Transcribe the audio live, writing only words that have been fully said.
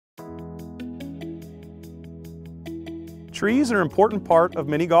Trees are an important part of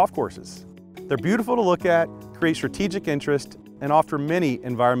many golf courses. They're beautiful to look at, create strategic interest, and offer many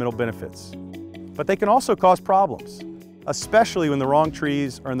environmental benefits. But they can also cause problems, especially when the wrong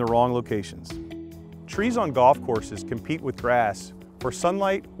trees are in the wrong locations. Trees on golf courses compete with grass for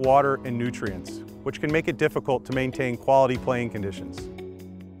sunlight, water, and nutrients, which can make it difficult to maintain quality playing conditions.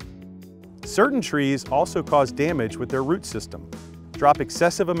 Certain trees also cause damage with their root system, drop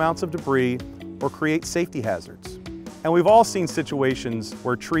excessive amounts of debris, or create safety hazards. And we've all seen situations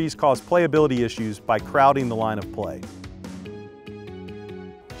where trees cause playability issues by crowding the line of play.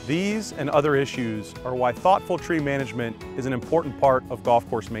 These and other issues are why thoughtful tree management is an important part of golf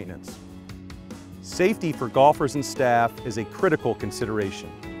course maintenance. Safety for golfers and staff is a critical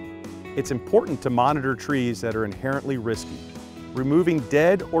consideration. It's important to monitor trees that are inherently risky. Removing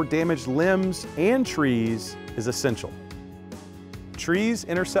dead or damaged limbs and trees is essential. Trees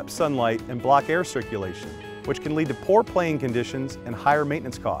intercept sunlight and block air circulation, which can lead to poor playing conditions and higher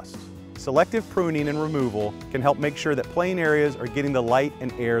maintenance costs. Selective pruning and removal can help make sure that playing areas are getting the light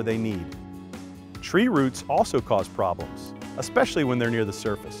and air they need. Tree roots also cause problems, especially when they're near the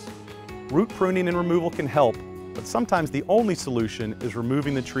surface. Root pruning and removal can help, but sometimes the only solution is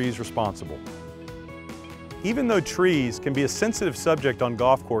removing the trees responsible. Even though trees can be a sensitive subject on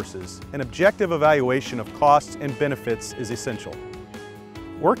golf courses, an objective evaluation of costs and benefits is essential.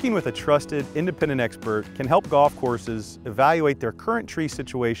 Working with a trusted, independent expert can help golf courses evaluate their current tree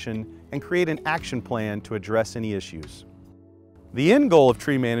situation and create an action plan to address any issues. The end goal of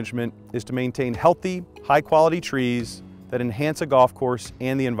tree management is to maintain healthy, high-quality trees that enhance a golf course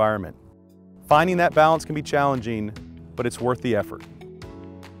and the environment. Finding that balance can be challenging, but it's worth the effort.